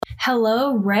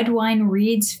Hello, Red Wine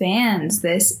Reads fans.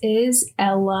 This is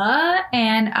Ella,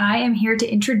 and I am here to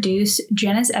introduce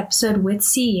Jenna's episode with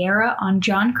Sierra on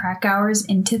Jon Krakauer's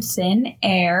Into Thin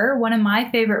Air, one of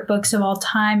my favorite books of all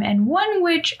time, and one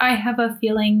which I have a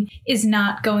feeling is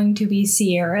not going to be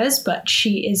Sierra's, but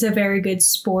she is a very good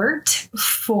sport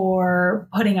for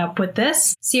putting up with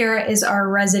this. Sierra is our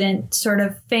resident sort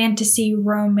of fantasy,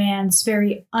 romance,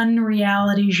 very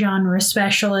unreality genre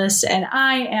specialist, and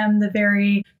I am the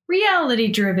very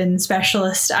reality-driven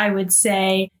specialist, I would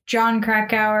say. Jon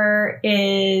Krakauer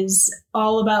is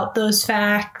all about those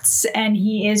facts, and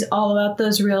he is all about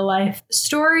those real-life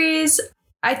stories.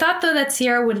 I thought, though, that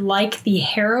Sierra would like the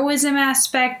heroism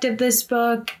aspect of this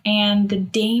book and the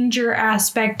danger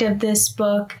aspect of this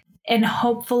book, and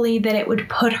hopefully that it would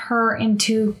put her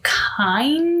into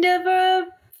kind of a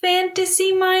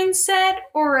fantasy mindset,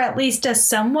 or at least a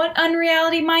somewhat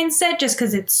unreality mindset, just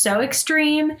because it's so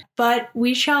extreme, but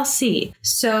we shall see.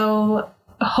 So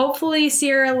hopefully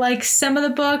Sierra likes some of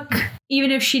the book. Even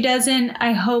if she doesn't,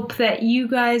 I hope that you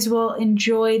guys will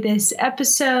enjoy this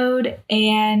episode,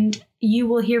 and you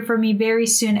will hear from me very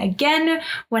soon again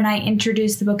when I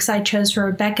introduce the books I chose for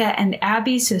Rebecca and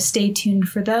Abby, so stay tuned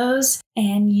for those,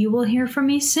 and you will hear from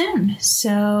me soon.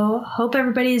 So hope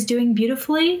everybody is doing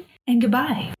beautifully, and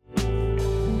goodbye.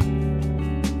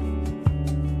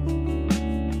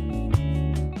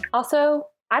 Also,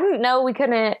 I didn't know we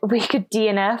could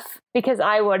DNF because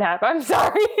I would have. I'm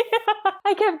sorry.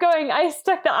 I kept going. I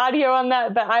stuck the audio on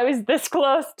that, but I was this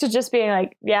close to just being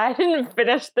like, yeah, I didn't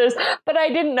finish this, but I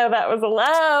didn't know that was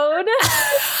allowed.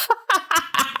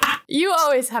 You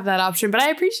always have that option, but I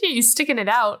appreciate you sticking it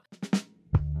out.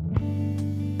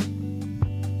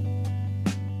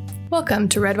 Welcome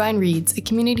to Red Wine Reads, a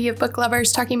community of book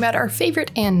lovers talking about our favorite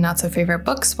and not so favorite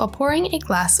books while pouring a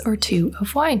glass or two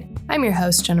of wine. I'm your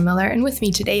host, Jenna Miller, and with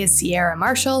me today is Sierra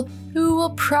Marshall, who will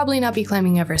probably not be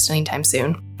climbing Everest anytime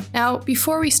soon. Now,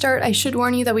 before we start, I should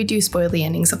warn you that we do spoil the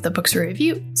endings of the books we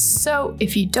review, so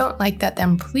if you don't like that,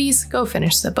 then please go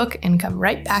finish the book and come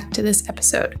right back to this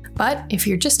episode. But if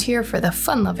you're just here for the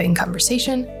fun-loving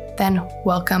conversation, then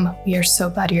welcome. We are so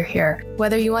glad you're here.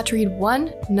 Whether you want to read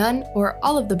one, none, or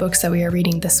all of the books that we are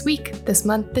reading this week, this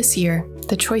month, this year,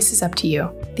 the choice is up to you.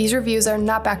 These reviews are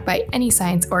not backed by any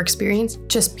science or experience,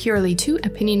 just purely two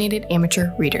opinionated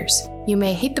amateur readers. You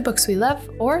may hate the books we love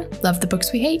or love the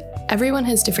books we hate. Everyone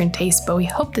has different tastes, but we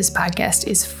hope this podcast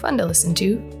is fun to listen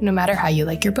to, no matter how you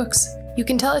like your books. You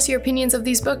can tell us your opinions of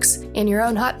these books and your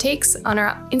own hot takes on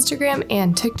our Instagram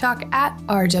and TikTok at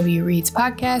RW Reads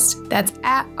Podcast. That's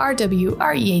at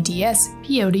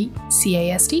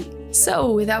RWREADSPODCAST.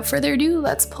 So without further ado,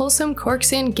 let's pull some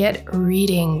corks and get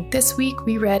reading. This week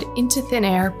we read Into Thin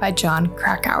Air by Jon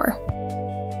Krakauer.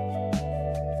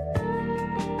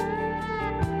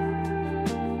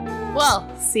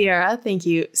 Well, Sierra, thank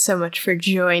you so much for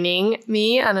joining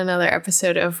me on another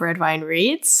episode of Red Wine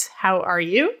Reads. How are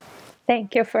you?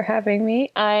 Thank you for having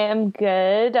me. I am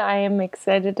good. I am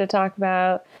excited to talk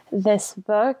about this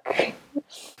book.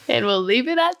 And we'll leave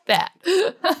it at that.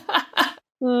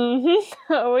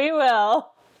 We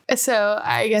will. So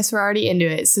I guess we're already into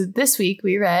it. So this week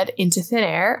we read Into Thin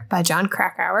Air by Jon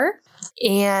Krakauer.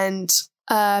 And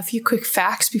a few quick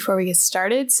facts before we get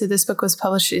started. So this book was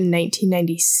published in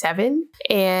 1997,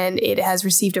 and it has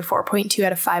received a 4.2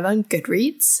 out of 5 on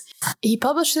Goodreads. He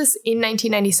published this in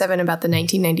 1997 about the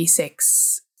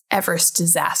 1996 Everest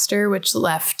disaster, which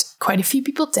left quite a few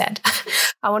people dead.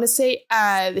 I want to say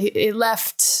it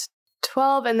left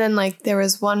 12, and then there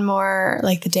was one more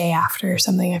the day after or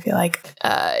something. I feel like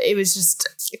it was just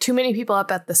too many people up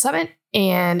at the summit,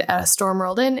 and a storm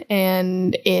rolled in,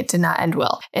 and it did not end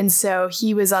well. And so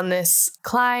he was on this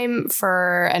climb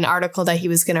for an article that he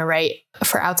was going to write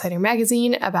for Outsider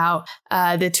Magazine about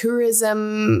the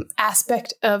tourism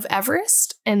aspect of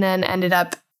Everest, and then ended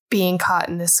up being caught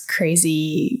in this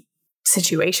crazy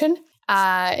situation.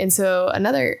 And so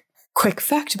another quick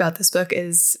fact about this book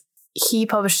is he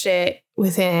published it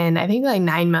within, I think,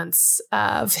 9 months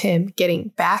of him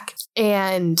getting back.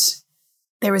 And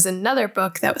there was another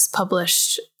book that was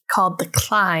published called The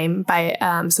Climb by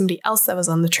somebody else that was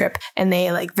on the trip. And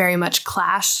they very much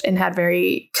clashed and had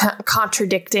very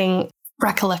contradicting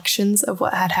recollections of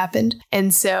what had happened.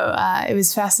 And so it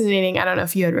was fascinating. I don't know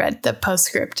if you had read the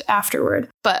postscript afterward,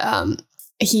 but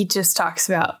he just talks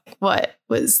about what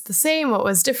was the same, what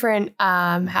was different,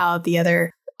 how the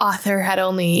other author had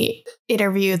only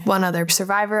interviewed one other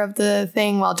survivor of the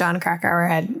thing, while Jon Krakauer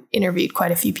had interviewed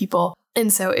quite a few people.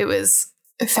 And so it was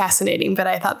fascinating, but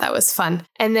I thought that was fun.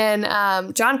 And then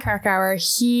Jon Krakauer,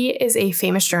 he is a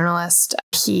famous journalist.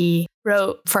 He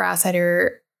wrote for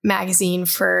Outsider magazine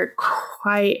for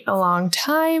quite a long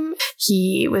time.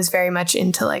 He was very much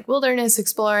into like wilderness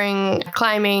exploring,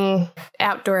 climbing,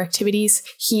 outdoor activities.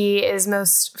 He is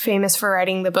most famous for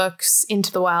writing the books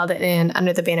Into the Wild and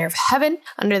Under the Banner of Heaven.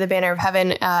 Under the Banner of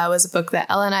Heaven was a book that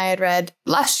Ella and I had read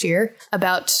last year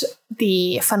about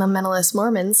the fundamentalist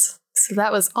Mormons. So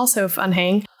that was also a fun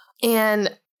hang.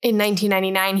 And in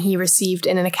 1999, he received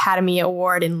an Academy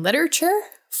Award in Literature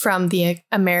from the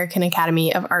American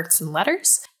Academy of Arts and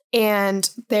Letters. And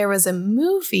there was a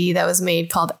movie that was made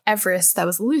called Everest that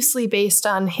was loosely based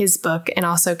on his book and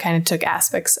also kind of took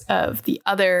aspects of the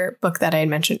other book that I had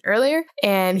mentioned earlier.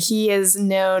 And he is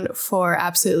known for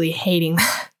absolutely hating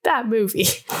that movie.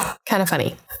 Kind of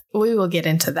funny. We will get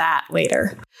into that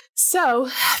later. So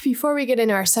before we get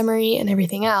into our summary and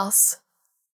everything else,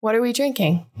 what are we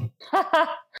drinking?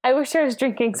 I wish I was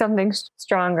drinking something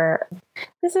stronger.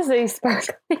 This is a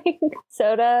sparkling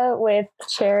soda with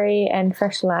cherry and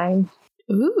fresh lime.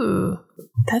 Ooh,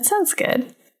 that sounds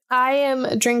good. I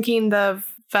am drinking the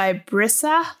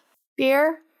Vibrissa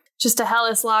beer, just a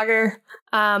Helles lager,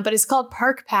 but it's called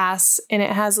Park Pass, and it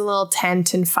has a little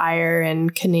tent and fire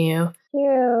and canoe.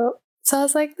 Cute. So I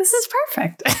was like, this is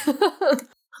perfect.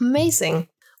 Amazing.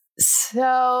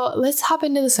 So let's hop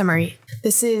into the summary.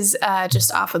 This is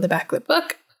just off of the back of the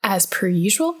book, as per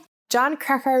usual. Jon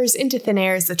Krakauer's Into Thin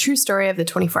Air is the true story of the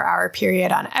 24-hour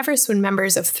period on Everest when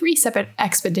members of 3 separate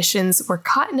expeditions were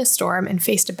caught in a storm and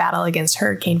faced a battle against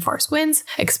hurricane-force winds,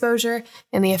 exposure,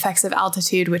 and the effects of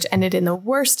altitude, which ended in the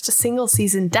worst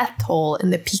single-season death toll in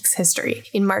the peak's history.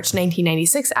 In March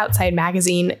 1996, Outside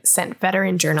Magazine sent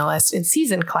veteran journalist and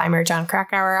seasoned climber Jon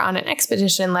Krakauer on an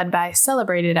expedition led by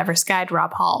celebrated Everest guide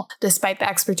Rob Hall. Despite the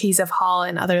expertise of Hall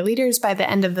and other leaders, by the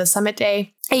end of the summit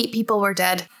day, 8 people were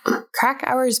dead.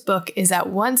 Krakauer's book is at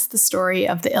once the story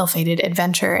of the ill-fated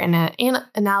adventure and an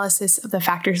analysis of the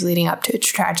factors leading up to its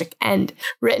tragic end.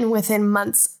 Written within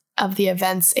months of the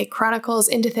events it chronicles,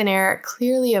 Into Thin Air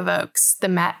clearly evokes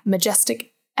the majestic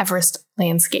Everest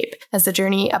landscape. As the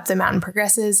journey up the mountain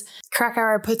progresses,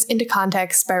 Krakauer puts into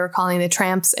context by recalling the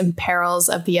triumphs and perils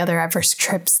of the other Everest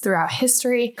trips throughout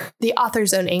history. The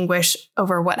author's own anguish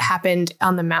over what happened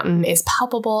on the mountain is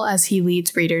palpable as he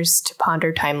leads readers to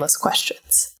ponder timeless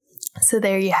questions. So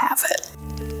there you have it.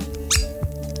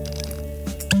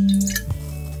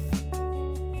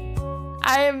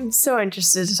 I am so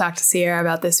interested to talk to Sierra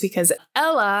about this because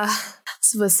Ella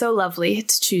was so lovely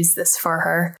to choose this for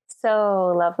her.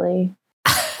 So lovely.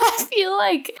 I feel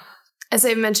like, as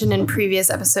I've mentioned in previous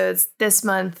episodes, this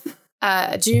month,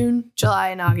 June, July,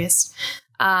 and August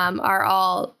are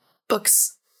all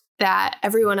books that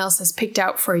everyone else has picked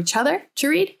out for each other to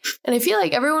read. And I feel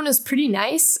like everyone was pretty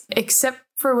nice, except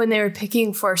for when they were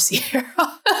picking for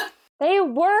Sierra. They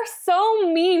were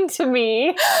so mean to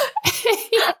me.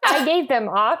 I gave them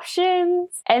options,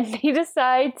 and they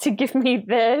decided to give me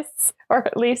this, or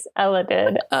at least Ella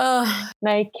did. And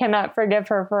I cannot forgive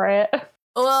her for it.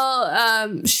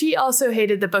 Well, she also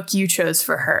hated the book you chose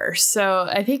for her, so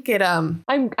I think it I'm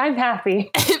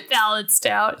happy. It balanced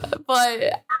out.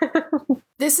 But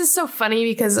this is so funny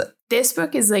because this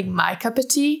book is like my cup of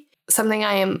tea. Something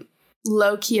I am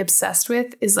low-key obsessed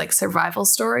with is like survival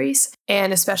stories,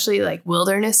 and especially like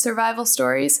wilderness survival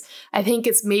stories. I think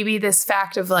it's maybe this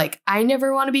fact of like, I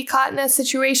never want to be caught in that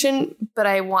situation, but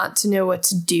I want to know what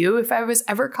to do if I was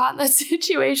ever caught in that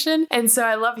situation. And so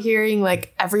I love hearing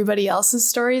like everybody else's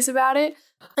stories about it.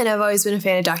 And I've always been a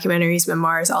fan of documentaries,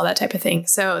 memoirs, all that type of thing.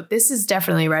 So this is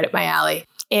definitely right up my alley.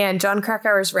 And Jon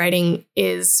Krakauer's writing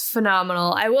is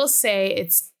phenomenal. I will say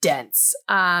it's dense.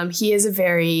 He is a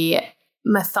very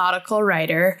methodical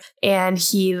writer, and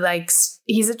he's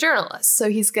a journalist, so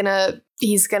he's gonna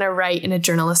write in a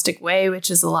journalistic way,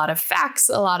 which is a lot of facts,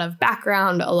 a lot of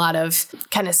background, a lot of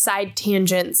kind of side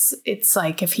tangents. It's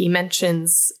like if he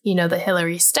mentions, the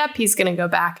Hillary Step, he's gonna go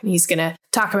back and he's gonna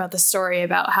talk about the story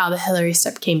about how the Hillary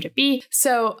Step came to be.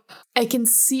 So I can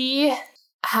see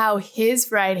how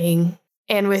his writing,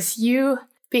 and with you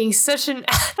being such an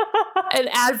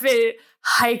avid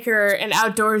hiker and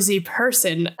outdoorsy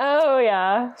person. Oh,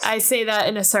 yeah. I say that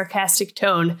in a sarcastic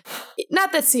tone.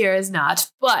 Not that Sierra is not,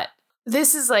 but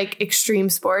this is like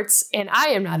extreme sports, and I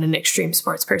am not an extreme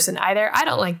sports person either. I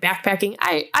don't like backpacking.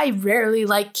 I rarely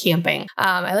like camping.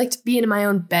 I like to be in my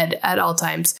own bed at all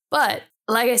times. But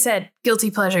like I said,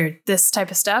 guilty pleasure, this type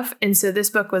of stuff. And so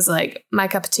this book was like my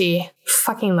cup of tea.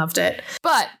 Fucking loved it.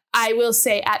 But I will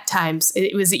say at times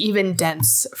it was even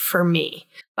dense for me.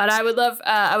 But I would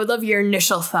love your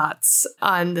initial thoughts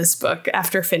on this book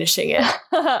after finishing it.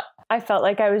 I felt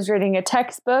like I was reading a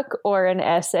textbook or an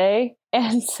essay.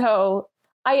 And so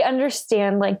I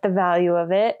understand like the value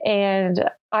of it. And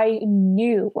I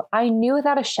knew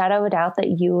without a shadow of a doubt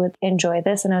that you would enjoy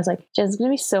this. And I was like, Jen's going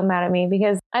to be so mad at me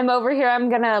because I'm over here. I'm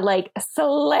going to like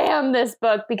slam this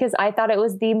book because I thought it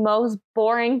was the most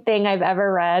boring thing I've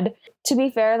ever read. To be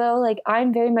fair, though, like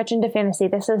I'm very much into fantasy.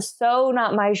 This is so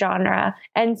not my genre.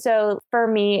 And so for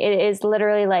me, it is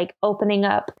literally like opening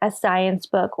up a science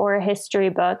book or a history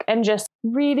book and just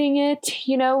reading it.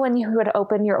 You know, when you would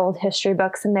open your old history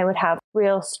books and they would have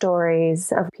real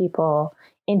stories of people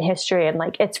in history and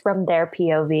like it's from their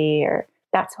POV, or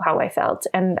that's how I felt.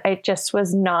 And it just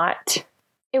was not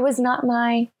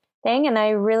my thing. And I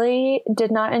really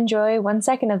did not enjoy 1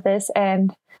 second of this.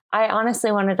 And I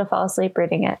honestly wanted to fall asleep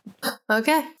reading it.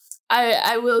 Okay.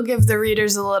 I will give the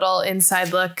readers a little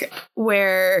inside look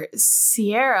where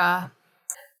Sierra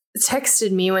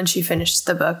texted me when she finished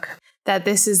the book that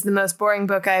this is the most boring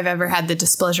book I've ever had the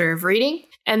displeasure of reading.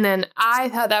 And then I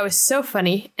thought that was so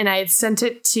funny. And I had sent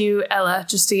it to Ella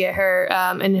just to get her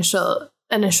initial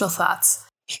thoughts.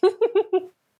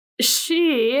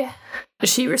 She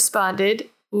responded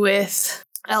with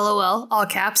LOL, all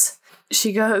caps.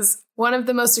 She goes, one of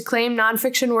the most acclaimed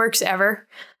nonfiction works ever,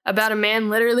 about a man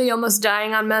literally almost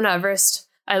dying on Mount Everest.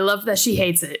 I love that she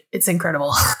hates it. It's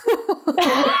incredible.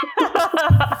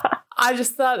 I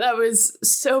just thought that was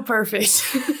so perfect.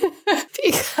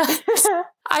 Because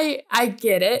I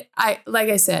get it. Like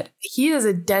I said, he is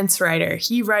a dense writer.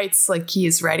 He writes like he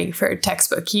is writing for a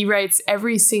textbook. He writes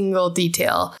every single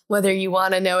detail, whether you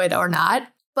want to know it or not.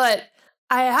 But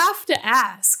I have to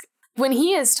ask, when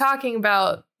he is talking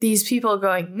about these people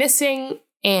going missing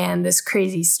and this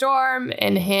crazy storm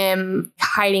and him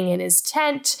hiding in his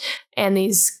tent and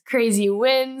these crazy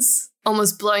winds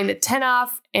almost blowing the tent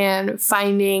off and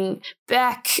finding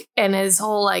Beck and his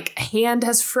whole like hand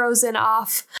has frozen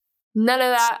off. None of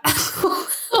that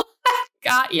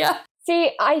got ya.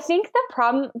 See, I think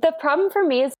the problem for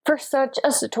me is for such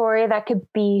a story that could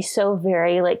be so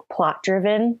very like plot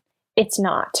driven, it's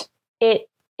not. It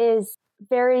is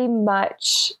very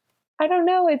much, I don't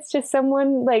know, it's just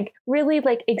someone like really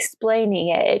like explaining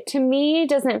it. It to me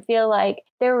doesn't feel like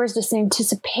there was this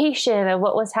anticipation of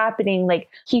what was happening. Like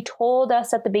he told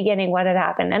us at the beginning what had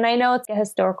happened. And I know it's a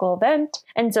historical event.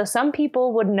 And so some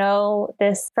people would know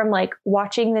this from like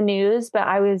watching the news, but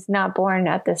I was not born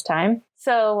at this time.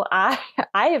 So I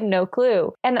have no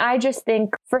clue. And I just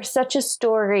think for such a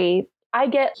story, I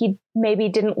get he maybe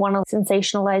didn't want to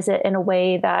sensationalize it in a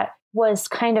way that was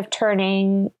kind of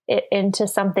turning it into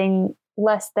something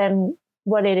less than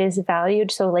what it is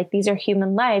valued. So like these are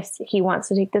human lives. He wants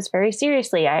to take this very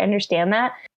seriously. I understand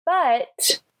that.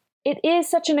 But it is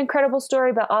such an incredible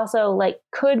story, but also like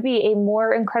could be a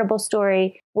more incredible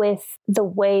story with the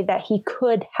way that he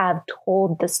could have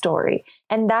told the story.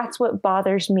 And that's what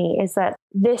bothers me, is that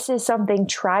this is something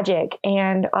tragic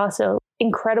and also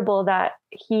incredible that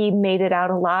he made it out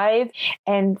alive.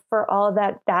 And for all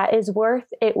that is worth,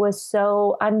 it was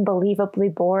so unbelievably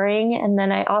boring. And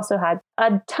then I also had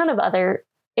a ton of other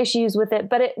issues with it,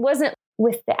 but it wasn't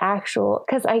with the actual,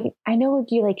 because I know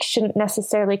you like shouldn't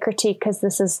necessarily critique because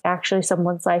this is actually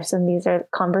someone's life and these are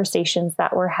conversations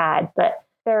that were had, but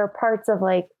there are parts of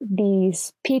like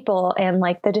these people and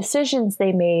like the decisions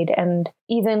they made and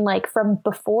even like from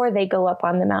before they go up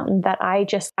on the mountain that I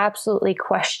just absolutely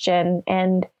question.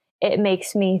 And it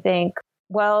makes me think,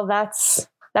 well, that's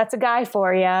a guy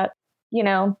for you. You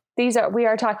know, we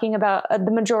are talking about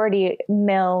the majority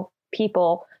male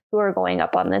people who are going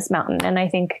up on this mountain. And I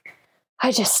think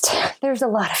there's a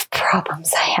lot of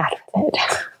problems I had with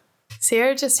it.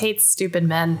 Sarah just hates stupid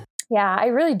men. Yeah, I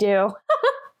really do.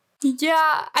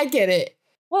 Yeah, I get it.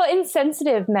 Well,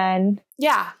 insensitive men.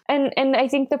 Yeah. And I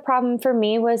think the problem for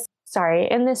me was,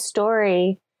 in this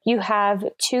story, you have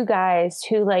two guys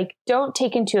who like don't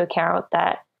take into account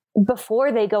that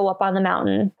before they go up on the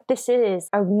mountain, this is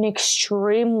an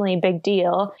extremely big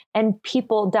deal and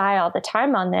people die all the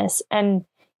time on this. And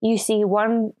you see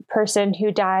one person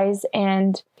who dies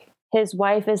and his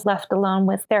wife is left alone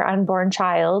with their unborn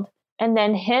child. And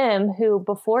then him who,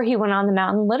 before he went on the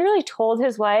mountain, literally told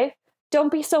his wife,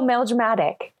 don't be so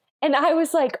melodramatic. And I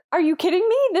was like, are you kidding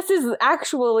me? This is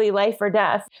actually life or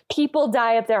death. People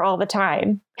die up there all the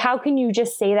time. How can you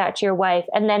just say that to your wife?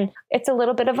 And then it's a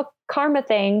little bit of a karma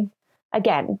thing.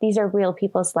 Again, these are real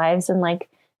people's lives. And like,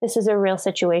 this is a real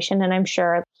situation. And I'm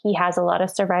sure he has a lot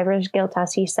of survivor's guilt,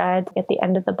 as he said at the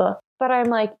end of the book. But I'm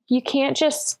like, you can't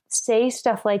just say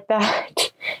stuff like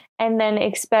that and then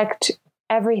expect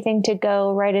everything to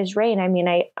go right as rain. I mean,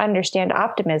 I understand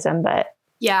optimism, but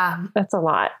yeah, that's a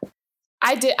lot.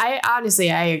 I honestly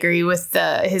agree with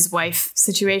his wife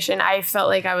situation. I felt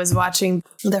like I was watching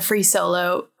the Free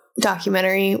Solo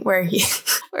documentary where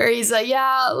he's like,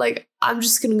 yeah, like, I'm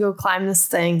just gonna go climb this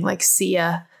thing, like, see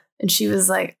ya. And she was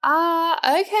like,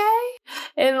 okay.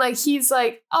 And like, he's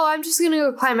like, oh, I'm just gonna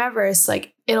go climb Everest.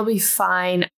 Like, it'll be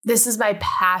fine. This is my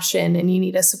passion and you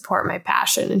need to support my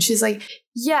passion. And she's like,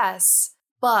 yes,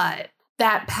 but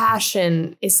that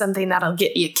passion is something that'll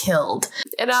get you killed.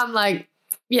 And I'm like,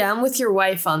 yeah, I'm with your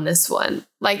wife on this one.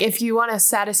 Like, if you want to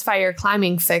satisfy your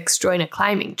climbing fix, join a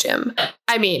climbing gym.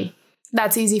 I mean,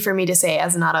 that's easy for me to say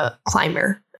as not a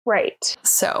climber. Right.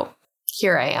 So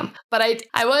here I am. But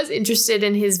I was interested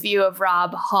in his view of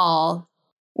Rob Hall.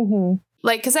 Mm-hmm.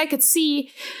 Like, because I could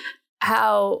see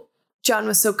how John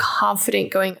was so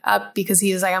confident going up because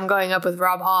he was like, I'm going up with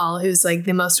Rob Hall, who's like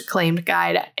the most acclaimed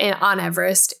guide on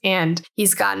Everest. And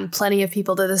he's gotten plenty of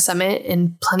people to the summit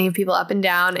and plenty of people up and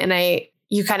down. And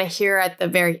you kind of hear at the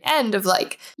very end of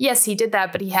like, yes, he did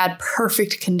that, but he had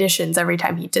perfect conditions every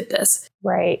time he did this.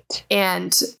 Right.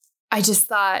 And I just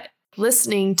thought,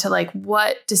 listening to like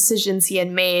what decisions he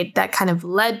had made that kind of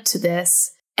led to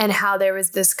this and how there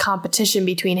was this competition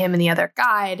between him and the other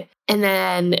guide. And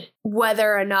then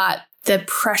whether or not the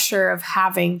pressure of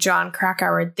having Jon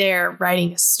Krakauer there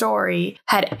writing a story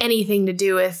had anything to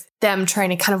do with them trying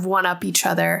to kind of one up each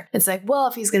other. It's like, well,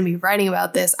 if he's going to be writing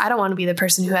about this, I don't want to be the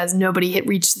person who has nobody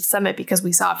reach the summit because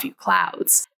we saw a few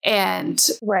clouds. And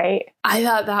right. I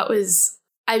thought that was,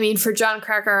 I mean, for Jon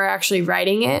Krakauer actually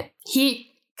writing it, he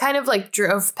kind of like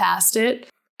drove past it.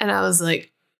 And I was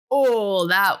like, oh,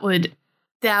 that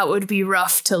would be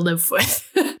rough to live with.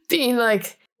 Being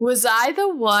like, was I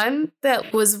the one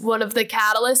that was one of the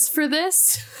catalysts for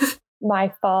this?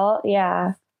 My fault.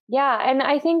 Yeah. Yeah. And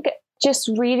I think just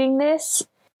reading this,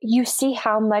 you see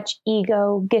how much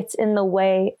ego gets in the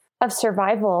way of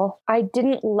survival. I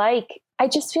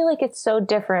just feel like it's so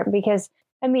different because,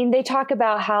 I mean, they talk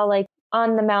about how like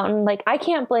on the mountain, like I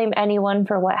can't blame anyone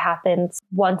for what happens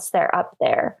once they're up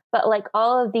there. But like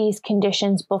all of these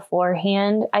conditions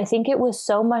beforehand, I think it was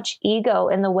so much ego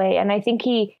in the way. And I think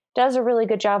he does a really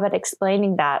good job at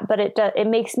explaining that, but it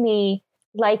makes me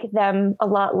like them a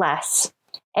lot less.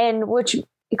 And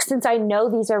since I know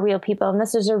these are real people and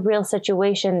this is a real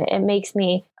situation, it makes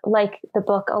me like the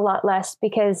book a lot less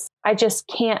because I just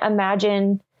can't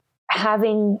imagine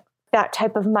having that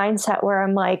type of mindset where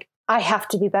I'm like, I have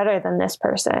to be better than this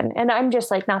person. And I'm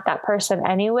just like not that person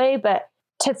anyway, but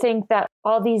to think that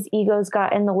all these egos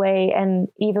got in the way, and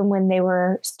even when they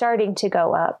were starting to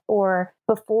go up or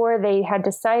before they had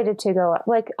decided to go up,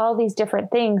 like all these different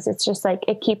things, it's just like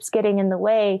it keeps getting in the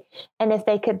way. And if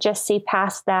they could just see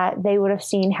past that, they would have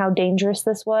seen how dangerous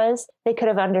this was. They could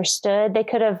have understood. They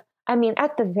could have, I mean,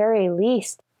 at the very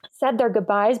least, said their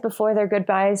goodbyes before their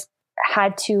goodbyes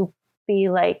had to be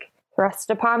like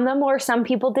thrust upon them, or some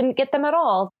people didn't get them at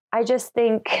all. I just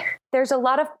think there's a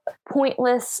lot of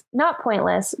not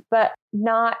pointless, but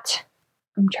not,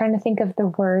 I'm trying to think of the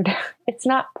word. It's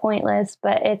not pointless,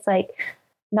 but it's like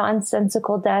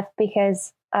nonsensical death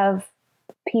because of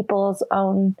people's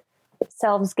own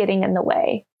selves getting in the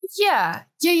way. Yeah.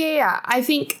 I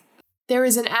think there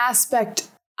is an aspect,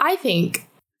 I think,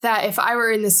 that if I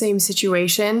were in the same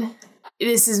situation,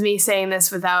 this is me saying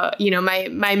this without,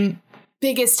 my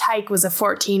biggest hike was a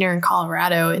 14er in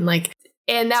Colorado,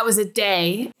 and that was a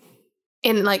day.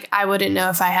 And like, I wouldn't know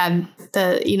if I had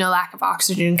the, lack of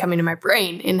oxygen coming to my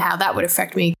brain and how that would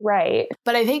affect me. Right.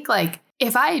 But I think like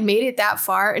if I had made it that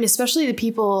far, and especially the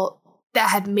people that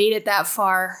had made it that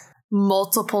far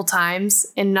multiple times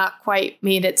and not quite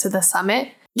made it to the summit,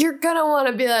 you're going to want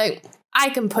to be like, I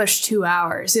can push 2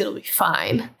 hours. It'll be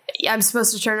fine. I'm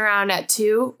supposed to turn around at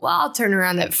 2. Well, I'll turn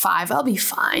around at 5. I'll be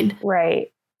fine.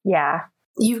 Right. Yeah.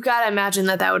 You've got to imagine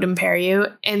that would impair you.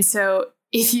 And so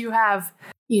if you have,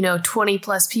 20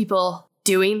 plus people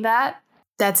doing that,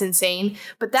 that's insane.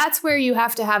 But that's where you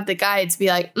have to have the guides be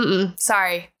like,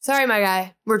 sorry, my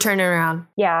guy, we're turning around.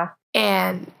 Yeah.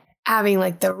 And having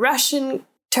like the Russian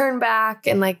turn back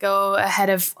and like go ahead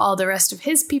of all the rest of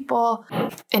his people,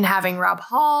 and having Rob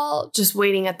Hall just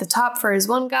waiting at the top for his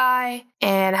one guy,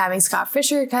 and having Scott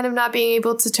Fisher kind of not being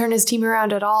able to turn his team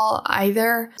around at all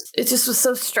either. It just was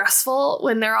so stressful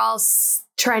when they're all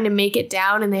trying to make it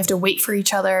down and they have to wait for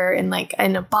each other and like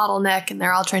in a bottleneck, and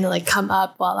they're all trying to like come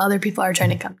up while other people are trying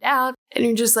to come down. And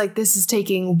you're just like, this is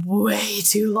taking way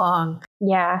too long.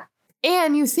 Yeah.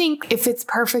 And you think if it's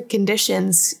perfect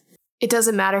conditions, it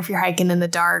doesn't matter if you're hiking in the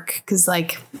dark because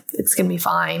like it's going to be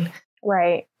fine.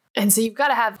 Right. And so you've got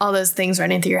to have all those things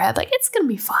running through your head. Like, it's going to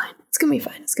be fine. It's going to be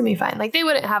fine. It's going to be fine. Like, they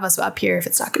wouldn't have us up here if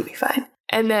it's not going to be fine.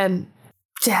 And then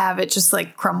to have it just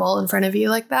like crumble in front of you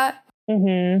like that.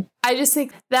 Mm-hmm. I just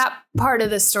think that part of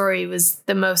the story was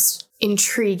the most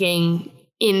intriguing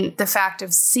in the fact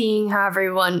of seeing how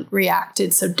everyone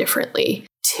reacted so differently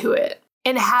to it.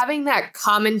 And having that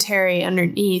commentary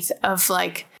underneath of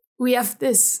like, we have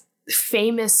this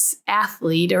famous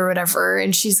athlete or whatever,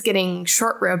 and she's getting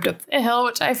short roped up the hill,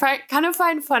 which I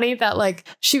find funny that like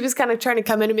she was kind of trying to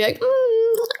come in and be like,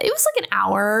 it was like an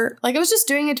hour. Like I was just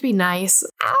doing it to be nice.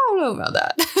 I don't know about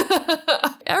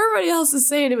that. Everybody else is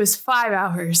saying it was 5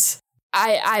 hours.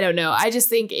 I don't know. I just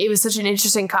think it was such an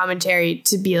interesting commentary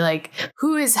to be like,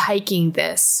 who is hiking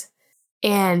this?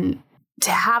 And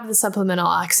to have the supplemental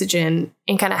oxygen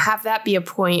and kind of have that be a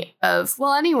point of,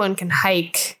 well, anyone can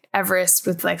hike Everest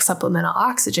with like supplemental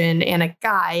oxygen and a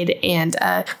guide and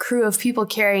a crew of people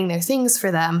carrying their things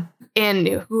for them, and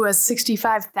who has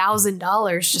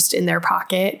 $65,000 just in their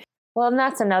pocket. Well, and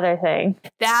that's another thing.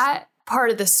 That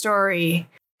part of the story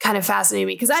kind of fascinated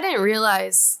me because I didn't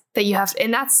realize that you have,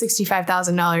 and that's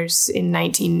 $65,000 in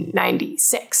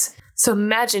 1996. So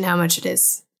imagine how much it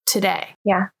is today.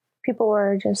 Yeah. People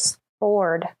were just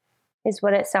bored, is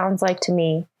what it sounds like to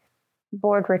me.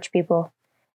 Bored rich people.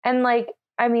 And like,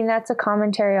 I mean, that's a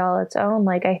commentary all its own.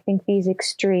 Like, I think these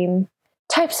extreme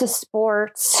types of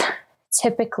sports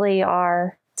typically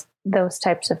are those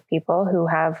types of people who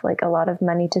have like a lot of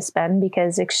money to spend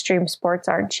because extreme sports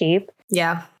aren't cheap.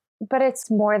 Yeah. But it's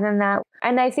more than that.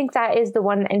 And I think that is the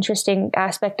one interesting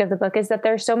aspect of the book is that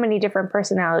there's so many different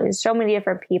personalities, so many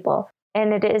different people.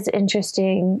 And it is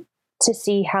interesting to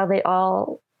see how they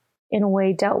all, in a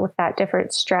way, dealt with that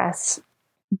different stress.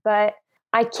 But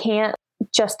I can't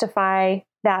justify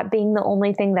that being the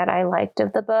only thing that I liked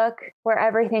of the book, where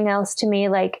everything else to me,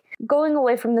 like going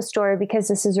away from the story, because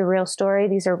this is a real story,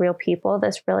 these are real people,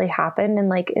 this really happened, and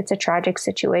like it's a tragic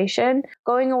situation.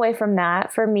 Going away from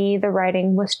that, for me, the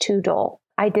writing was too dull.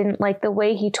 I didn't like the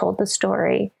way he told the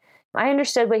story. I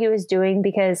understood what he was doing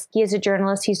because he is a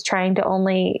journalist. He's trying to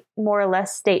only more or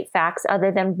less state facts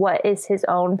other than what is his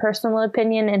own personal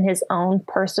opinion and his own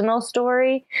personal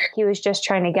story. He was just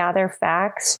trying to gather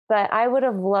facts. But I would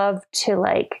have loved to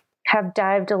like have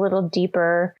dived a little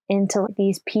deeper into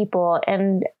these people.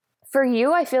 And for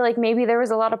you, I feel like maybe there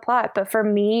was a lot of plot, but for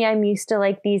me, I'm used to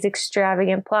like these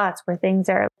extravagant plots where things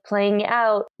are playing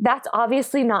out. That's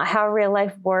obviously not how real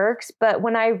life works. But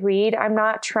when I read, I'm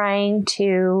not trying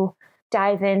to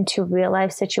dive into real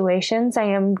life situations. I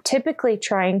am typically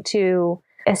trying to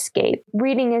escape.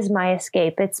 Reading is my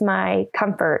escape. It's my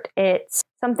comfort. It's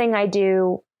something I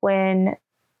do when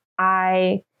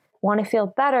I want to feel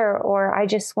better, or I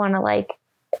just want to like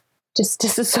just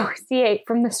disassociate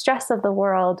from the stress of the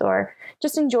world, or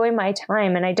just enjoy my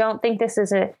time. And I don't think this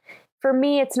is for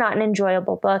me, it's not an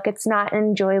enjoyable book. It's not an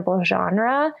enjoyable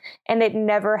genre, and it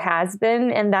never has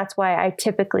been. And that's why I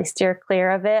typically steer clear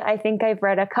of it. I think I've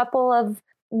read a couple of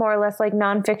more or less like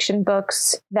nonfiction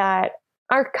books that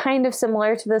are kind of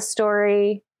similar to this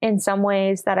story in some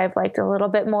ways that I've liked a little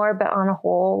bit more, but on a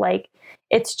whole, like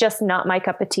it's just not my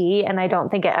cup of tea. And I don't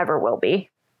think it ever will be.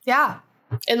 Yeah.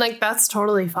 And like, that's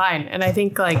totally fine. And I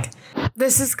think like,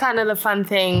 this is kind of the fun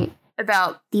thing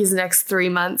about these next 3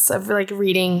 months of like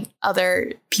reading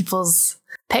other people's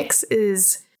picks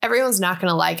is everyone's not going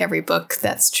to like every book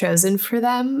that's chosen for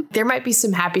them. There might be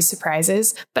some happy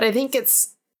surprises, but I think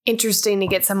it's interesting to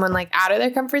get someone like out of their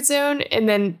comfort zone and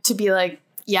then to be like,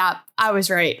 yeah, I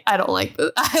was right. I don't like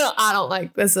this. I don't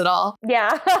like this at all.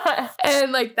 Yeah.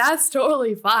 And like, that's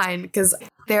totally fine because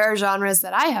there are genres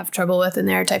that I have trouble with and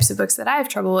there are types of books that I have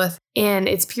trouble with. And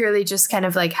it's purely just kind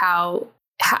of like how,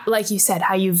 like you said,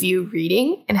 how you view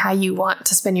reading and how you want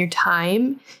to spend your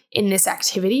time in this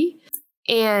activity.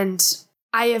 And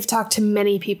I have talked to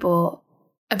many people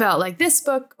about like this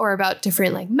book or about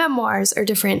different like memoirs or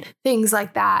different things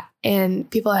like that. And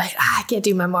people are like, I can't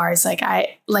do memoirs.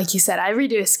 Like you said, I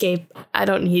read to escape. I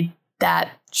don't need that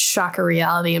shock of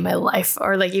reality in my life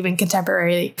or like even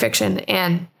contemporary fiction.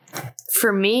 And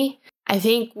for me, I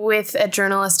think with a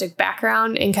journalistic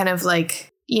background and kind of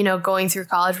like, you know, going through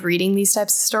college, reading these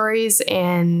types of stories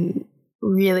and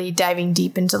really diving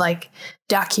deep into like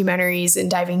documentaries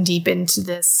and diving deep into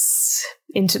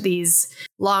these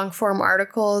long form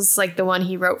articles, like the one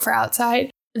he wrote for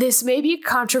Outside. This may be a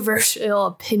controversial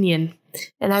opinion,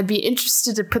 and I'd be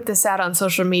interested to put this out on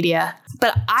social media.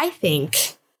 But I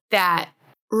think that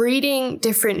reading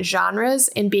different genres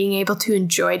and being able to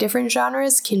enjoy different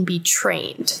genres can be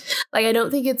trained. Like, I don't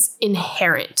think it's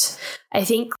inherent. I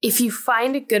think if you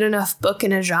find a good enough book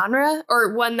in a genre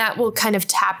or one that will kind of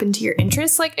tap into your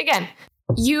interests, like, again,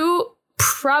 you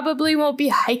probably won't be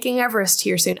hiking Everest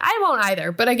here soon. I won't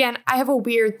either. But again, I have a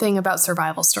weird thing about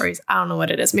survival stories. I don't know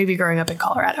what it is. Maybe growing up in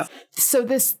Colorado. So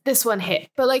this one hit.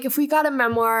 But like, if we got a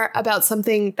memoir about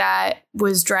something that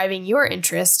was driving your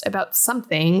interest about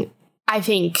something, I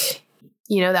think,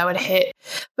 that would hit.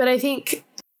 But I think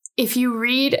if you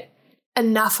read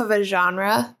enough of a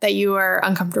genre that you are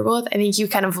uncomfortable with, I think you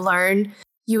kind of learn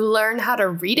how to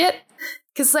read it.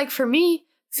 Because like for me,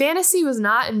 fantasy was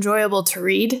not enjoyable to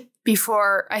read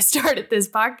before I started this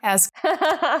podcast.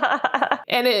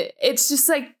 And it's just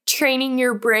like training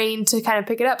your brain to kind of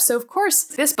pick it up. So of course,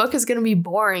 this book is going to be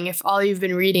boring if all you've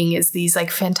been reading is these like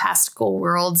fantastical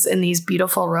worlds and these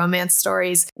beautiful romance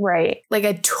stories. Right. Like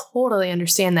I totally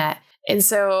understand that. And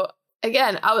so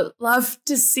again, I would love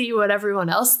to see what everyone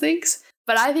else thinks.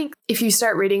 But I think if you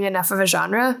start reading enough of a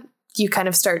genre, you kind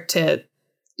of start to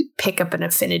pick up an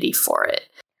affinity for it.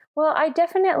 Well, I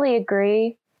definitely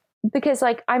agree. Because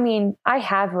I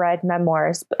have read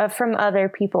memoirs from other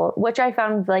people, which I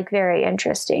found like very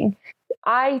interesting.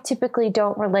 I typically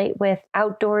don't relate with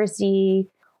outdoorsy,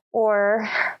 or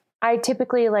I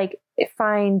typically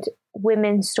find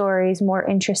women's stories more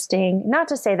interesting. Not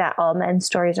to say that all men's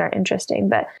stories are interesting,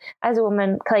 but as a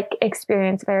woman,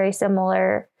 experience very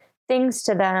similar things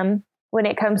to them when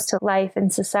it comes to life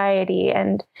and society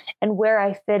and where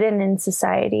I fit in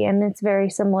society. And it's very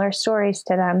similar stories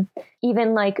to them.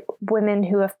 Even like women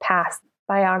who have passed,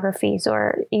 biographies,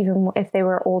 or even if they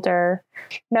were older,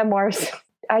 memoirs,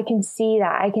 I can see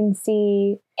that. I can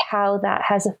see how that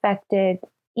has affected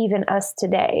even us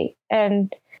today.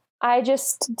 And I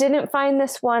just didn't find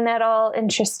this one at all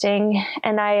interesting.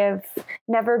 And I have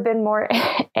never been more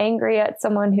angry at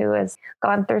someone who has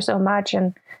gone through so much.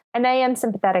 And I am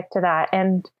sympathetic to that.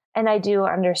 And I do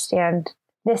understand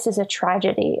this is a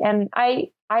tragedy. And I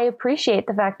appreciate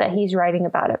the fact that he's writing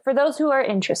about it. For those who are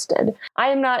interested, I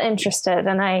am not interested.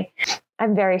 And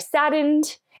I'm very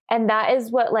saddened. And that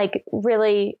is what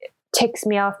really ticks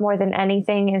me off more than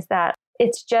anything, is that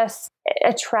it's just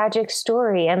a tragic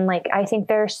story. And I think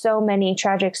there are so many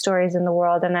tragic stories in the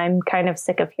world, and I'm kind of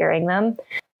sick of hearing them.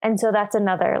 And so that's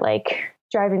another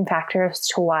driving factor as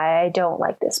to why I don't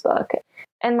like this book.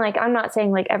 And I'm not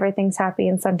saying everything's happy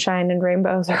and sunshine and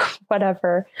rainbows or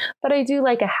whatever, but I do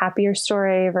like a happier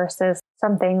story versus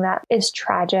something that is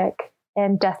tragic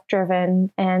and death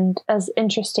driven. And as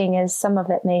interesting as some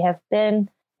of it may have been,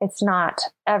 it's not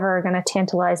ever going to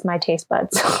tantalize my taste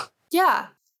buds. Yeah.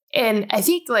 And I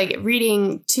think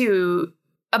reading too,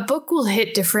 a book will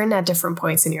hit different at different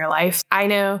points in your life. I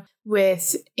know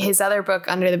with his other book,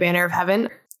 Under the Banner of Heaven,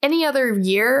 any other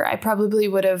year, I probably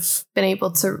would have been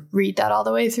able to read that all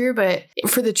the way through. But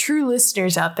for the true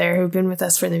listeners out there who've been with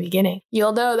us from the beginning,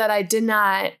 you'll know that I did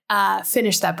not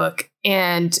finish that book.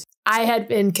 And I had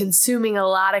been consuming a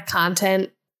lot of content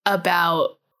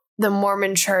about the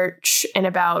Mormon church and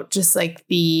about just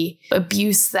the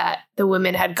abuse that the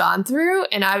women had gone through.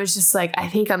 And I was just I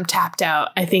think I'm tapped out.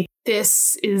 I think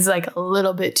this is a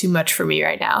little bit too much for me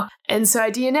right now. And so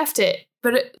I DNF'd it.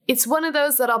 But it's one of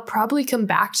those that I'll probably come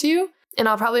back to, and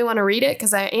I'll probably want to read it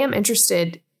because I am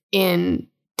interested in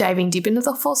diving deep into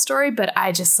the full story. But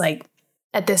I just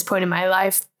at this point in my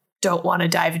life, don't want to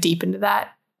dive deep into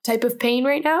that type of pain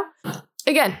right now.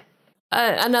 Again,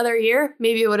 another year,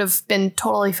 maybe it would have been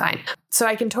totally fine. So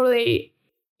I can totally,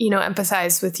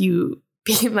 empathize with you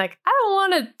being I don't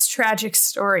want a tragic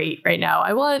story right now.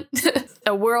 I want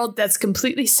a world that's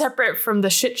completely separate from the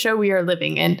shit show we are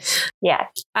living in. Yeah.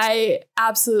 I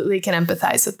absolutely can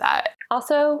empathize with that.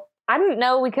 Also, I didn't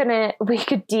know we could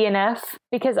DNF,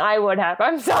 because I would have.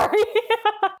 I'm sorry.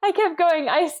 I kept going.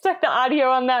 I stuck the audio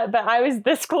on that, but I was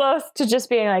this close to just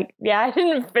being yeah, I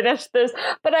didn't finish this,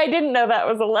 but I didn't know that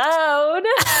was allowed.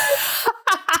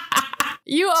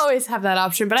 You always have that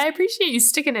option, but I appreciate you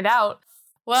sticking it out.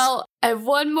 Well, I have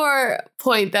one more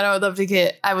point that I would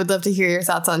love to hear your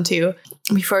thoughts on too,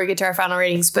 before we get to our final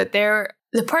ratings. But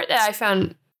the part that I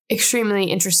found extremely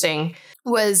interesting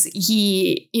was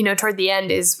he, toward the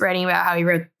end is writing about how he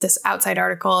wrote this Outside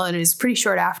article, and it was pretty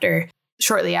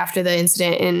shortly after the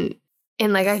incident.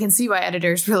 And I can see why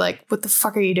editors were what the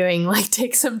fuck are you doing?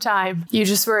 Take some time. You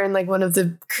just were in one of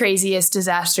the craziest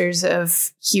disasters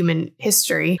of human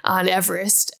history on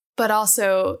Everest. But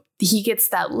also he gets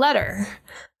that letter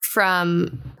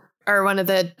from one of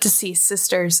the deceased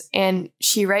sisters, and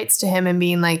she writes to him and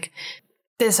being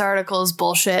this article is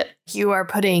bullshit. You are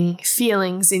putting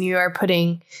feelings and you are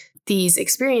putting these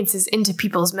experiences into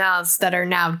people's mouths that are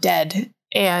now dead,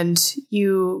 and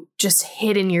you just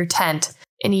hid in your tent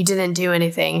and you didn't do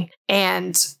anything.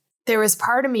 And there was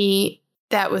part of me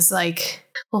that was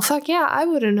well, fuck yeah, I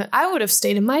would have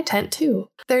stayed in my tent too.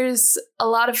 There's a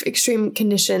lot of extreme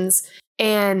conditions.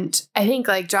 And I think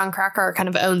Jon Krakauer kind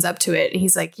of owns up to it. And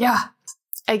he's yeah,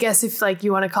 I guess if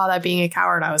you want to call that being a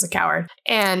coward, I was a coward.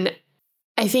 And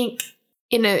I think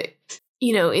in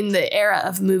in the era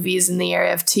of movies, in the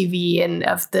era of TV and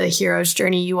of the hero's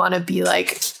journey, you want to be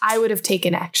like, I would have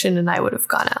taken action and I would have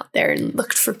gone out there and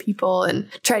looked for people and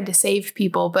tried to save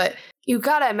people. But you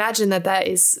got to imagine that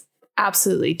is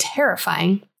absolutely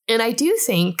terrifying. And I do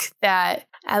think that,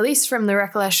 at least from the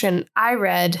recollection I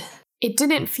read, it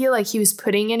didn't feel like he was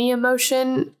putting any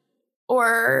emotion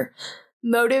or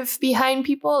motive behind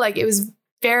people. Like, it was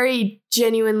very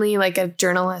genuinely like a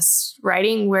journalist's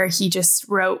writing, where he just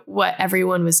wrote what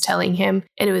everyone was telling him.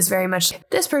 And it was very much,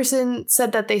 this person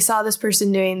said that they saw this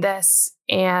person doing this,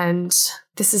 and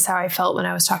this is how I felt when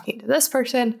I was talking to this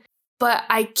person. But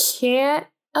I can't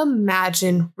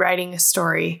imagine writing a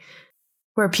story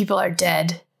where people are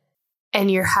dead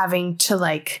and you're having to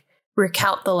like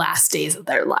recount the last days of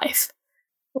their life.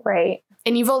 Right.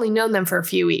 And you've only known them for a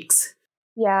few weeks.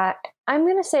 Yeah. I'm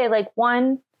going to say, like,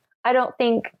 one, I don't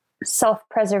think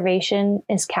self-preservation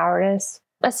is cowardice,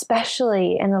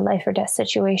 especially in a life or death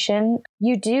situation.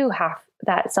 You do have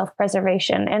that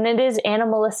self-preservation, and it is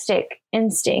animalistic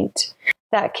instinct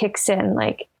that kicks in.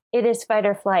 Like, it is fight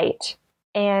or flight.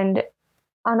 And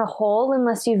on a whole,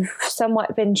 unless you've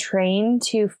somewhat been trained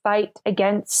to fight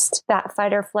against that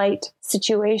fight or flight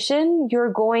situation,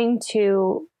 you're going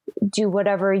to do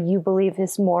whatever you believe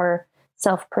is more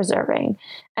self-preserving.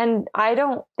 And I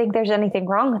don't think there's anything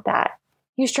wrong with that.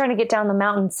 He was trying to get down the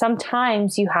mountain.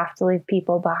 Sometimes you have to leave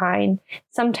people behind.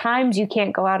 Sometimes you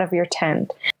can't go out of your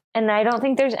tent. And I don't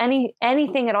think there's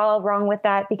anything at all wrong with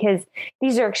that, because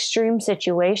these are extreme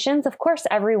situations. Of course,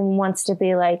 everyone wants to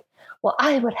be like, well,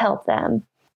 I would help them.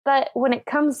 But when it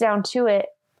comes down to it,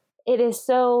 it is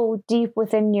so deep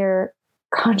within your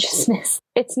consciousness.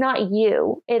 It's not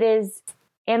you. It is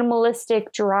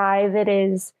animalistic drive. It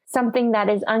is something that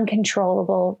is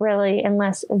uncontrollable, really,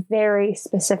 unless very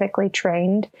specifically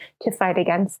trained to fight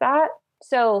against that.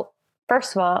 So,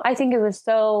 first of all, I think it was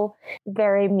so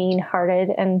very mean-hearted,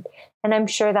 and I'm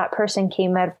sure that person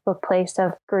came out of a place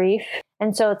of grief.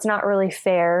 And so it's not really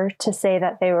fair to say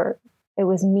that it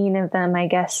was mean of them, I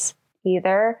guess,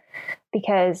 either,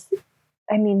 because,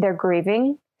 I mean, they're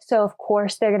grieving. So, of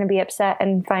course, they're going to be upset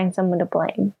and find someone to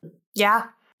blame. Yeah.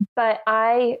 But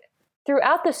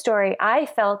throughout the story, I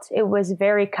felt it was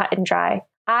very cut and dry.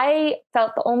 I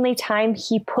felt the only time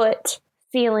he put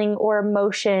feeling or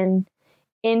emotion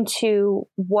into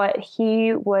what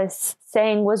he was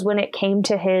saying was when it came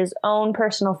to his own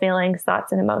personal feelings,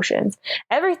 thoughts, and emotions.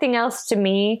 Everything else to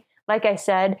me, like I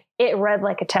said, it read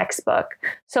like a textbook.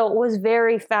 So it was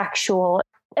very factual.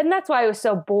 And that's why I was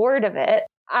so bored of it.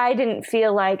 I didn't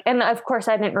feel like, and of course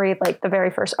I didn't read like the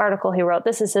very first article he wrote.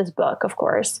 This is his book, of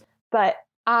course. But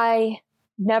I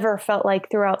never felt like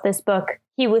throughout this book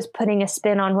he was putting a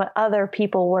spin on what other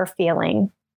people were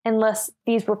feeling, unless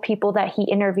these were people that he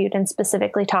interviewed and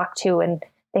specifically talked to, and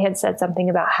they had said something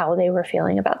about how they were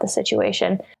feeling about the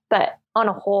situation. But on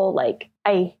a whole, like,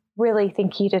 I really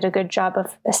think he did a good job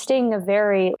of staying a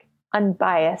very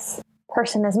unbiased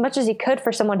person as much as he could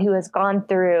for someone who has gone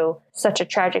through such a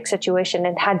tragic situation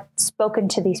and had spoken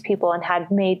to these people and had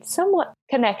made somewhat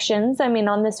connections. I mean,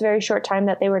 on this very short time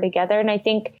that they were together. And I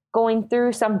think going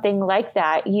through something like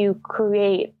that, you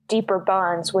create deeper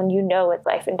bonds when you know it's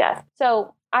life and death.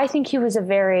 So I think he was a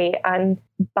very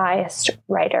unbiased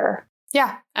writer.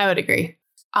 Yeah, I would agree.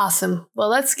 Awesome. Well,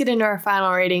 let's get into our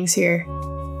final ratings here.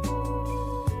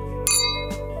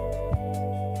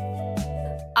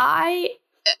 I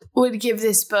would give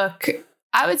this book,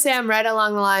 I would say I'm right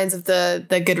along the lines of the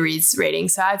Goodreads rating.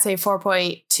 So I'd say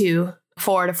 4.2,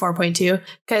 4 to 4.2,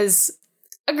 because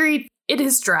agreed, it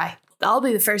is dry. I'll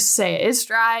be the first to say it. It's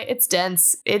dry, it's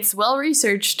dense, it's well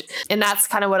researched. And that's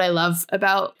kind of what I love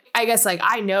about, I guess, like,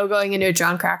 I know going into a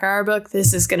Jon Krakauer book,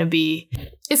 this is going to be,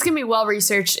 it's going to be well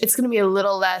researched. It's going to be a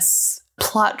little less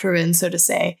plot driven, so to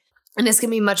say. And it's going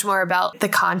to be much more about the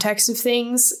context of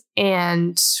things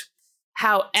and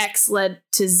how X led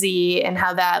to Z and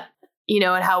how that,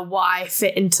 and how Y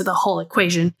fit into the whole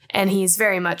equation. And he's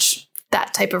very much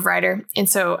that type of writer. And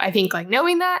so I think, like,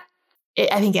 knowing that,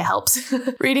 I think it helps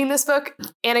reading this book.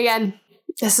 And again,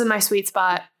 this is my sweet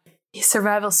spot.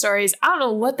 Survival stories. I don't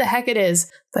know what the heck it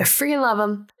is, but I freaking love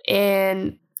them.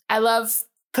 And I love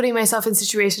putting myself in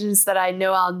situations that I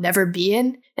know I'll never be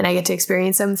in, and I get to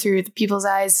experience them through the people's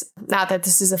eyes. Not that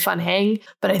this is a fun hang,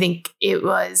 but I think it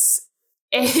was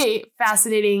a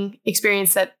fascinating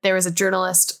experience that there was a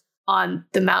journalist on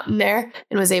the mountain there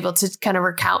and was able to kind of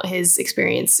recount his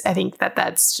experience. I think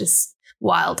that's just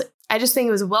wild. I just think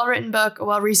it was a well-written book, a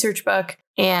well-researched book,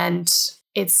 and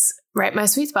it's right in my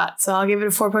sweet spot. So I'll give it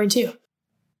a 4.2.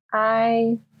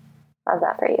 I love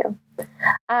that for you.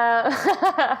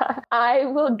 I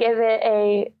will give it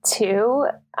a 2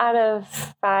 out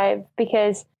of 5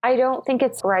 because I don't think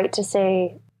it's right to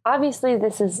say, obviously,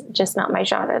 this is just not my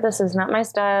genre. This is not my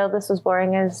style. This is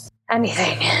boring as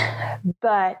anything.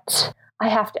 But I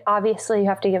have to, obviously, you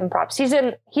have to give him props. He's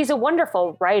a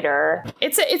wonderful writer.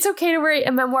 It's okay to rate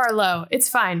a memoir low. It's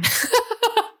fine.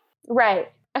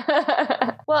 Right.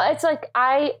 Well, it's like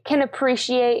I can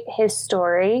appreciate his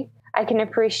story. I can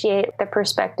appreciate the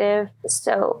perspective.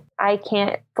 So I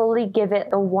can't fully give it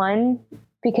a 1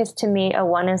 because to me, a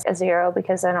 1 is a 0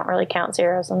 because I don't really count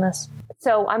zeros in this.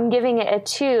 So I'm giving it a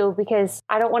 2 because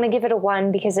I don't want to give it a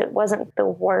 1 because it wasn't the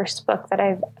worst book that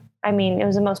it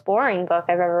was the most boring book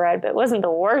I've ever read, but it wasn't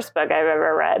the worst book I've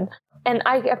ever read. And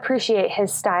I appreciate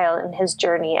his style and his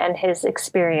journey and his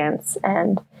experience.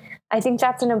 And I think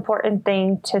that's an important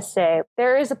thing to say.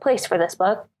 There is a place for this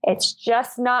book. It's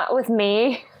just not with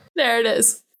me. There it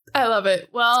is. I love it.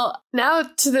 Well, now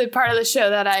to the part of the show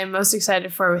that I am most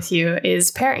excited for with you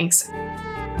is pairings.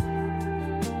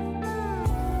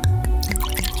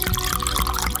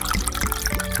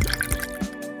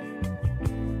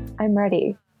 I'm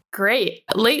ready. Great.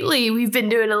 Lately, we've been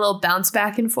doing a little bounce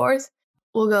back and forth.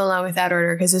 We'll go along with that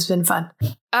order because it's been fun.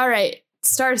 All right.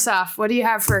 Start us off. What do you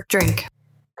have for a drink?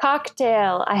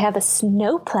 Cocktail. I have a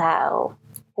snowplow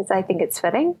because I think it's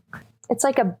fitting. It's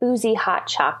like a boozy hot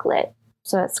chocolate.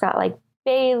 So it's got like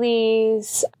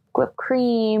Baileys, whipped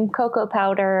cream, cocoa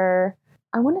powder.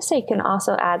 I want to say you can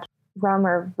also add rum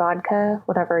or vodka,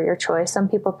 whatever your choice. Some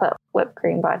people put whipped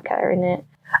cream vodka in it.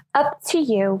 Up to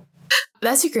you.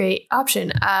 That's a great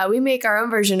option. We make our own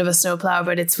version of a snowplow,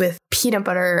 but it's with peanut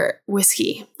butter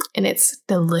whiskey, and it's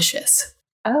delicious.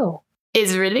 Oh.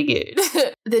 It's really good.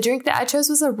 The drink that I chose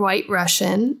was a White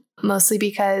Russian, mostly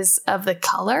because of the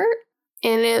color,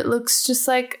 and it looks just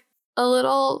like a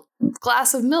little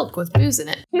glass of milk with booze in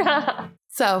it.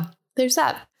 So there's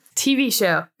that. TV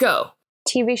show, go.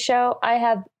 TV show, I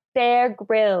have Bear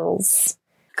Grylls.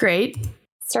 Great.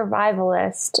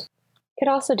 Survivalist. Could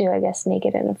also do, I guess,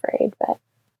 Naked and Afraid, but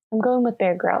I'm going with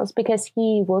Bear Grylls because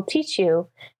he will teach you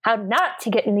how not to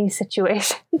get in these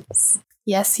situations.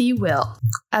 Yes, he will.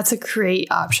 That's a great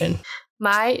option.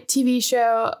 My TV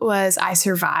show was I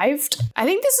Survived. I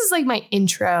think this is like my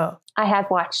intro. I have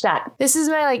watched that. This is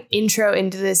my like intro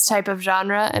into this type of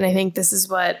genre, and I think this is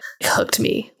what hooked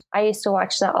me. I used to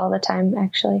watch that all the time,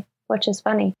 actually, which is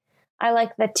funny. I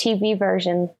like the TV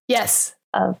version. Yes.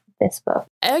 Of this book.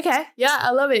 Okay. Yeah,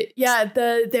 I love it. Yeah,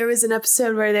 there was an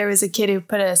episode where there was a kid who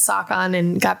put a sock on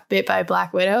and got bit by a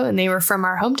Black Widow, and they were from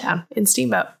our hometown in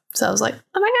Steamboat. So I was like,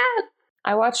 oh my God.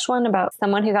 I watched one about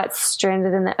someone who got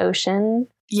stranded in the ocean.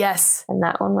 Yes. And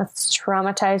that one was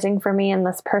traumatizing for me, and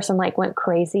this person like went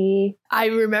crazy. I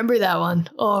remember that one.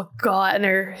 Oh God. And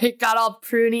it got all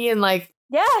pruny and like.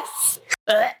 Yes.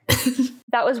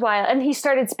 That was wild. And he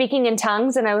started speaking in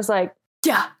tongues, and I was like,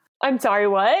 yeah. I'm sorry,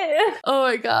 what? Oh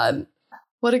my God.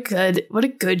 What a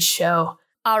good show.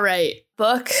 All right.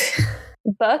 Book.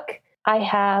 I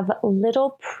have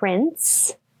Little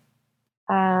Prince.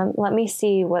 Let me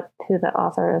see who the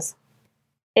author is.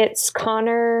 It's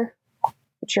Connor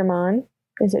German.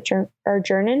 Is it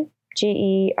Jernan?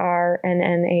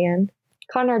 Gernnan.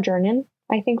 Connor Jernan.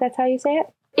 I think that's how you say it.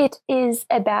 It is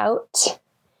about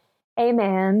a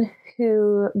man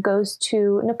who goes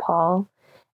to Nepal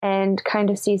and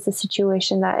kind of sees the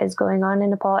situation that is going on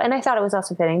in Nepal. And I thought it was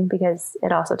also fitting because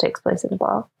it also takes place in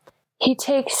Nepal. He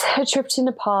takes a trip to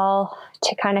Nepal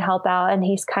to kind of help out, and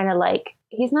he's kind of like,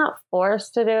 he's not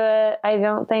forced to do it, I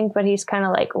don't think, but he's kind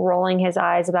of like rolling his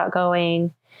eyes about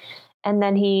going. And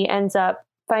then he ends up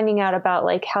finding out about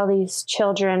like how these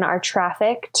children are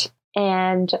trafficked,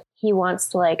 and he wants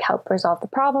to like help resolve the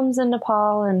problems in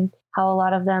Nepal, and how a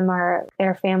lot of them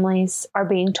their families are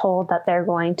being told that they're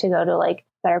going to go to like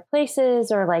better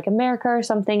places or like America or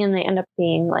something, and they end up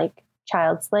being like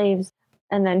child slaves.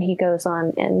 And then he goes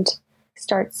on and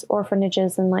starts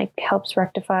orphanages and like helps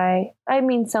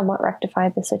somewhat rectify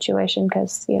the situation,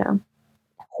 because, you know,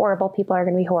 horrible people are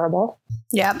going to be horrible.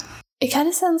 Yeah. It kind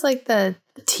of sounds like the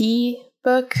Tea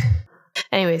book.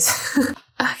 Anyways.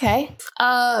 Okay.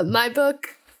 My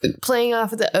book, playing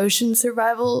off of the ocean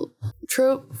survival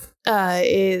trope,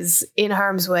 is In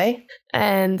Harm's Way.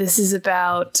 And this is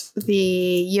about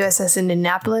the USS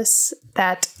Indianapolis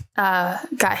that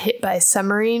got hit by a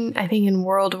submarine, I think in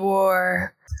World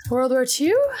War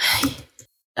II.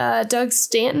 Doug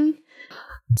Stanton.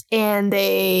 And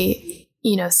they,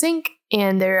 sink.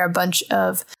 And there are a bunch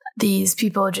of these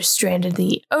people just stranded in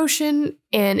the ocean.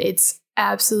 And it's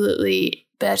absolutely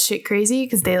batshit crazy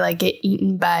because they like get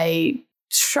eaten by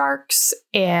sharks,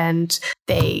 and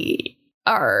they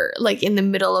are like in the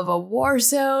middle of a war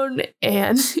zone,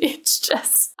 and it's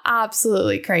just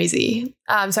absolutely crazy.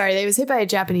 I'm sorry, they was hit by a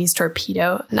Japanese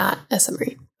torpedo, not a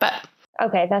submarine. But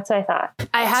okay, that's what I thought.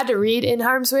 I had to read In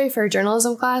Harm's Way for a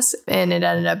journalism class, and it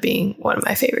ended up being one of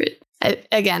my favorite.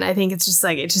 I think it's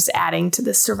just adding to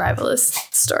the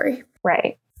survivalist story.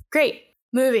 Right. Great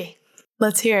movie.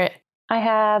 Let's hear it. I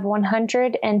have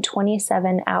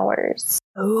 127 hours.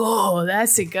 Oh,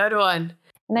 that's a good one.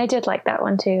 And I did like that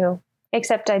one too.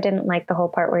 Except I didn't like the whole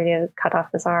part where you cut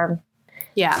off his arm.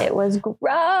 Yeah. It was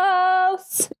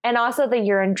gross. And also the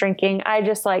urine drinking. I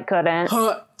just couldn't.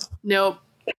 Nope.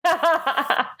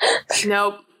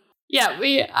 Nope.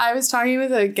 Yeah, I was talking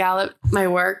with a gal at my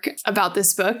work about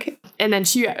this book, and then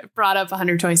she brought up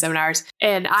 127 hours.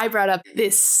 And I brought up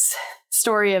this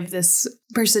story of this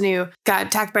person who got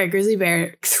attacked by a grizzly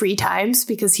bear 3 times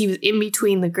because he was in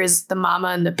between the mama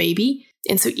and the baby.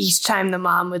 And so each time the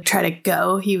mom would try to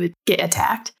go, he would get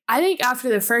attacked. I think after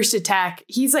the first attack,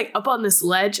 he's up on this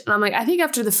ledge. And I'm like, I think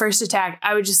after the first attack,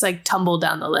 I would just tumble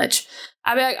down the ledge.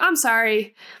 I'd be like, I'm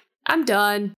sorry. I'm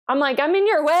done. I'm like, I'm in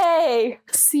your way.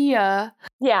 See ya.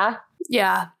 Yeah.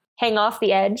 Yeah. Hang off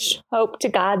the edge. Hope to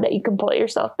God that you can pull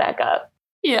yourself back up.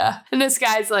 Yeah. And this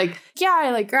guy's like,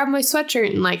 yeah, I grabbed my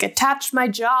sweatshirt and attached my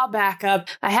jaw back up.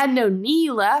 I had no knee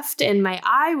left and my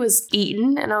eye was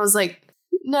eaten. And I was like,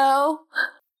 no.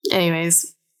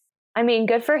 Anyways. I mean,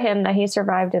 good for him that he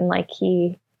survived and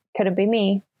he couldn't be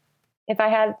me. If I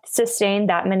had sustained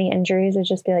that many injuries, it'd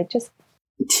just be just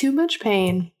too much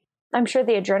pain. I'm sure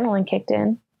the adrenaline kicked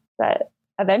in, but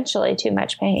eventually too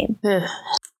much pain.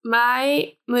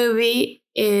 My movie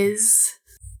is,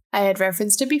 I had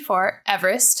referenced it before,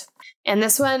 Everest. And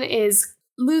this one is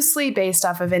loosely based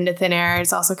off of Into Thin Air.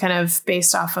 It's also kind of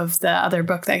based off of the other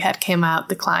book that had came out,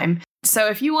 The Climb. So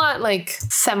if you want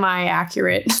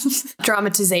semi-accurate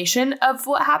dramatization of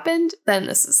what happened, then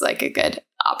this is a good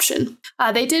option.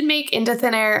 They did make Into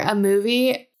Thin Air a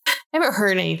movie. I haven't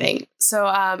heard anything, so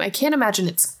I can't imagine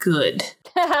it's good.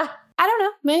 I don't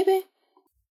know, maybe.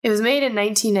 It was made in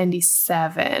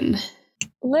 1997.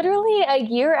 Literally a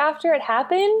year after it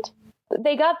happened,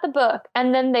 they got the book,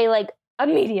 and then they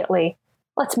immediately,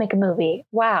 let's make a movie.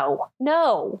 Wow.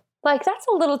 No. That's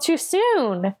a little too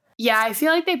soon. Yeah, I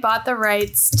feel like they bought the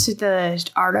rights to the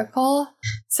article.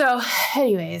 So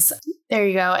anyways, there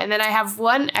you go. And then I have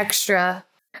one extra.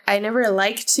 I never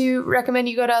like to recommend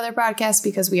you go to other podcasts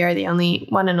because we are the only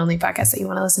one and only podcast that you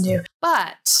want to listen to.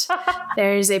 But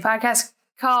there's a podcast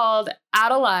called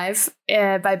Out Alive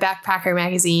by Backpacker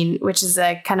Magazine, which is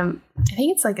I think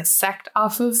it's a sect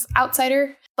off of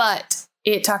Outsider, but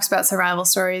it talks about survival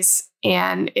stories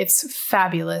and it's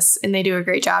fabulous. And they do a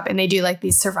great job. And they do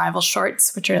these survival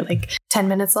shorts, which are 10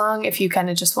 minutes long if you kind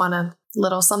of just want a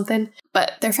little something,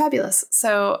 but they're fabulous.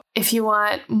 So if you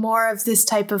want more of this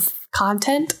type of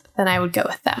content, then I would go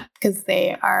with them because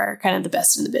they are kind of the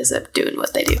best in the biz at doing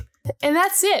what they do. And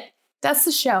that's it. That's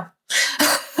the show.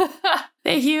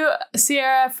 Thank you,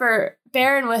 Sierra, for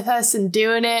bearing with us and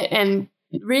doing it and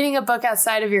reading a book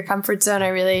outside of your comfort zone.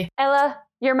 Ella,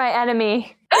 you're my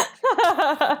enemy.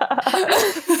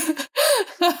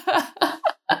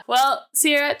 Well,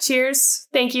 Sierra, cheers.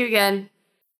 Thank you again.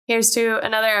 Here's to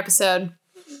another episode.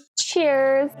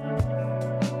 Cheers.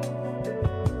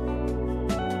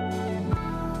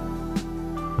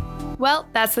 Well,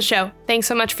 that's the show. Thanks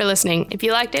so much for listening. If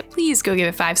you liked it, please go give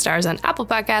it 5 stars on Apple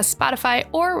Podcasts, Spotify,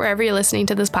 or wherever you're listening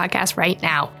to this podcast right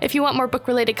now. If you want more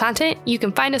book-related content, you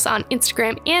can find us on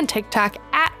Instagram and TikTok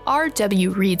at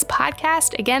RW Reads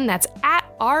Podcast. Again, that's at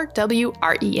RWREADS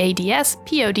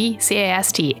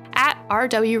at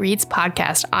RW Reads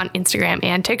Podcast on Instagram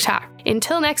and TikTok.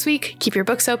 Until next week, keep your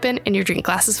books open and your drink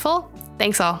glasses full.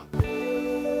 Thanks all.